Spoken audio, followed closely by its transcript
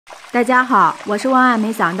大家好，我是万万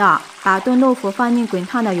没想到把冻豆腐放进滚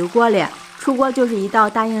烫的油锅里，出锅就是一道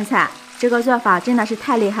大硬菜。这个做法真的是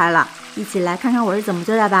太厉害了，一起来看看我是怎么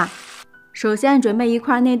做的吧。首先准备一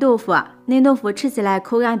块嫩豆腐，嫩豆腐吃起来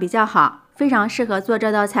口感比较好，非常适合做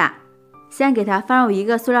这道菜。先给它放入一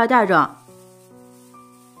个塑料袋中，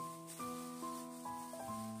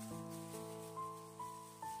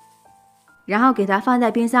然后给它放在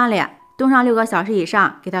冰箱里冻上6个小时以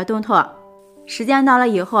上，给它冻透。时间到了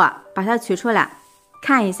以后，把它取出来，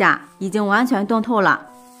看一下，已经完全冻透了。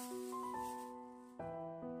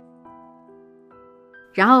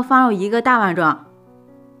然后放入一个大碗中，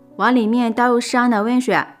往里面倒入适量的温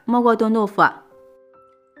水，没过冻豆腐。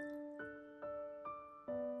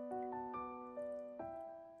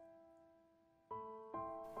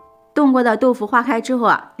冻过的豆腐化开之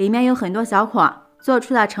后，里面有很多小孔，做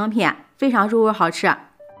出的成品非常入味好吃。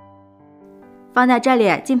放在这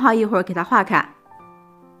里浸泡一会儿，给它化开。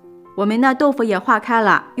我们的豆腐也化开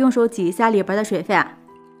了，用手挤一下里边的水分，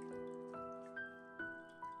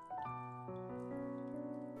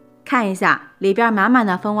看一下里边满满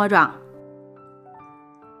的蜂窝状。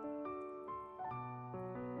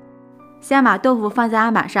先把豆腐放在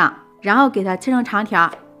案板上，然后给它切成长条，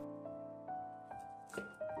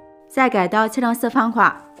再改刀切成4方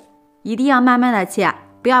块，一定要慢慢的切，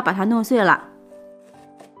不要把它弄碎了。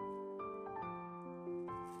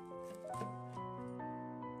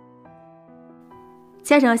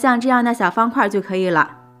切成像这样的小方块就可以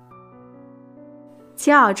了。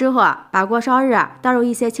切好之后，把锅烧热，倒入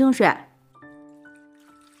一些清水，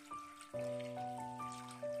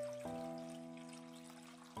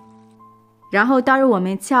然后倒入我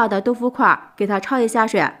们切好的豆腐块，给它焯一下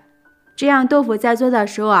水，这样豆腐在做的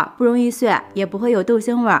时候不容易碎，也不会有豆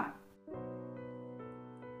腥味儿。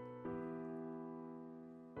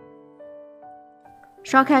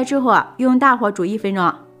烧开之后，用大火煮1分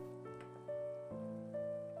钟。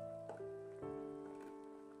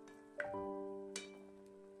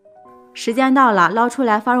时间到了，捞出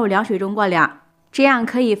来放入凉水中过凉，这样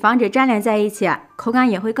可以防止粘连在一起，口感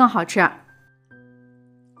也会更好吃。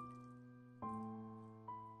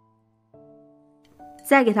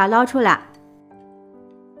再给它捞出来，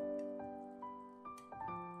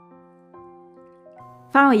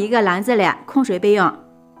放入一个篮子里控水备用。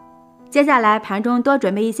接下来盘中多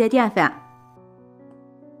准备一些淀粉，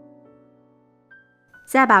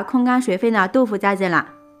再把控干水分的豆腐加进来，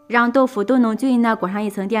让豆腐都能均匀的裹上一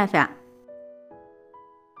层淀粉。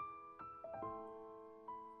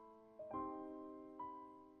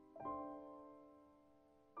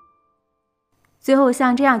最后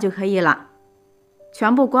像这样就可以了。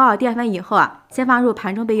全部裹好淀粉以后，先放入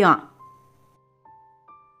盘中备用。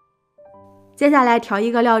接下来调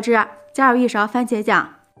一个料汁，加入1勺番茄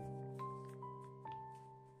酱，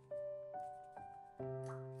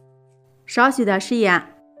少许的食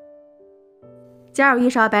盐，加入1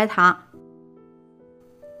勺白糖，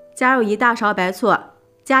加入1大勺白醋。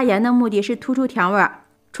加盐的目的是突出甜味，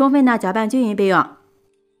充分的搅拌均匀备用。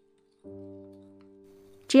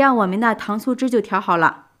这样我们的糖醋汁就调好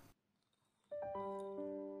了。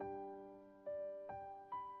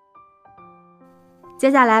接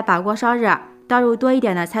下来把锅烧热，倒入多一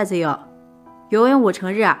点的菜籽油，油温5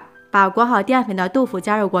成热，把裹好淀粉的豆腐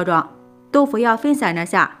加入锅中，豆腐要分散着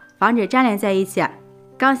下，防止粘连在一起。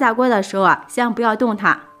刚下锅的时候，先不要动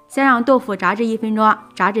它，先让豆腐炸至1分钟，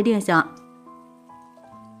炸至定型。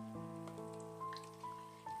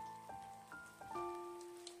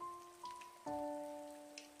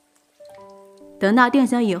等到定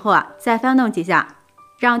型以后，再翻动几下，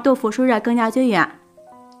让豆腐受热更加均匀。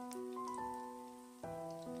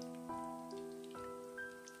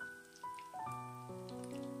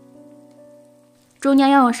中间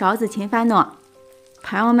要用勺子勤翻动。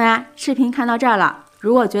朋友们，视频看到这儿了，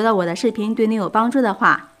如果觉得我的视频对你有帮助的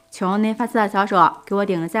话，请您发财的小手给我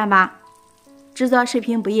点个赞吧。制作视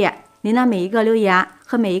频不易，您的每一个留言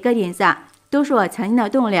和每一个点赞都是我前进的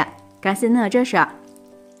动力，感谢您的支持。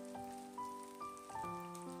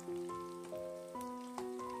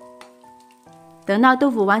等到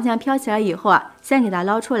豆腐完全飘起来以后，先给它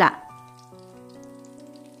捞出来。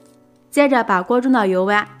接着把锅中的油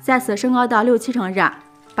温再次升高到6、7成热，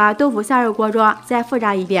把豆腐下入锅中，再复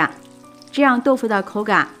炸一遍，这样豆腐的口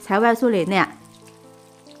感才外酥里嫩。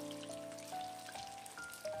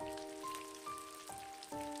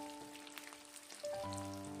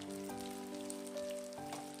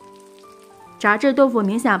炸至豆腐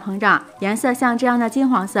明显膨胀，颜色像这样的金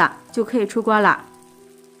黄色，就可以出锅了。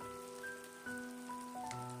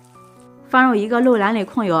放入一个漏篮里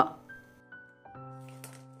控油，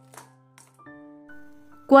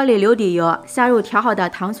锅里留底油，下入调好的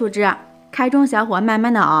糖醋汁，开开中小火慢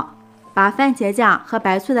慢的熬，把番茄酱和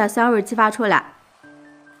白醋的酸味激发出来。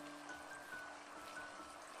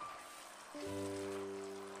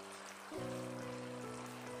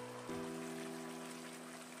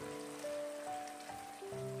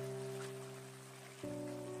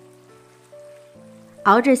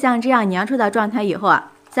熬至像这样粘稠的状态以后，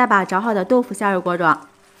再把炒好的豆腐下入锅中，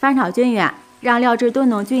翻炒均匀，让料汁都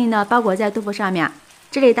能均匀的包裹在豆腐上面。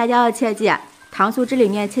这里大家要切记，糖醋汁里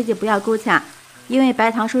面切记不要勾芡，因为白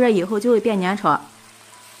糖受热以后就会变粘稠。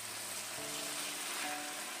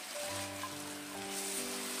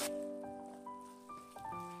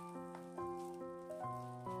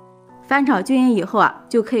翻炒均匀以后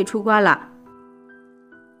就可以出锅了，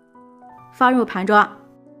放入盘中。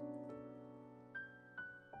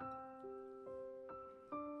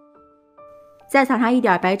再撒上一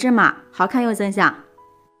点白芝麻，好看又增香。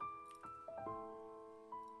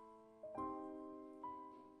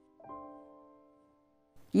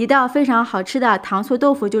一道非常好吃的糖醋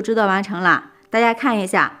豆腐就制作完成了，大家看一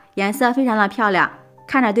下，颜色非常的漂亮，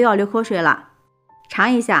看着都要流口水了。尝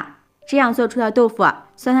一下，这样做出的豆腐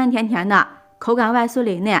酸酸甜甜的，口感外酥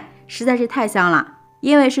里嫩，实在是太香了。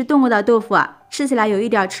因为是冻过的豆腐，吃起来有一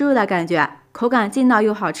点吃肉的感觉，口感劲道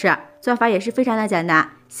又好吃，做法也是非常的简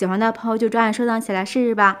单。喜欢的朋友就抓紧收藏起来试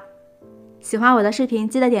试吧。喜欢我的视频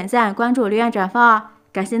记得点赞、关注、留言、转发哦。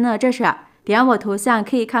感谢您的支持，点我头像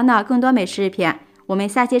可以看到更多美食视频。我们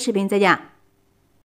下期视频再见。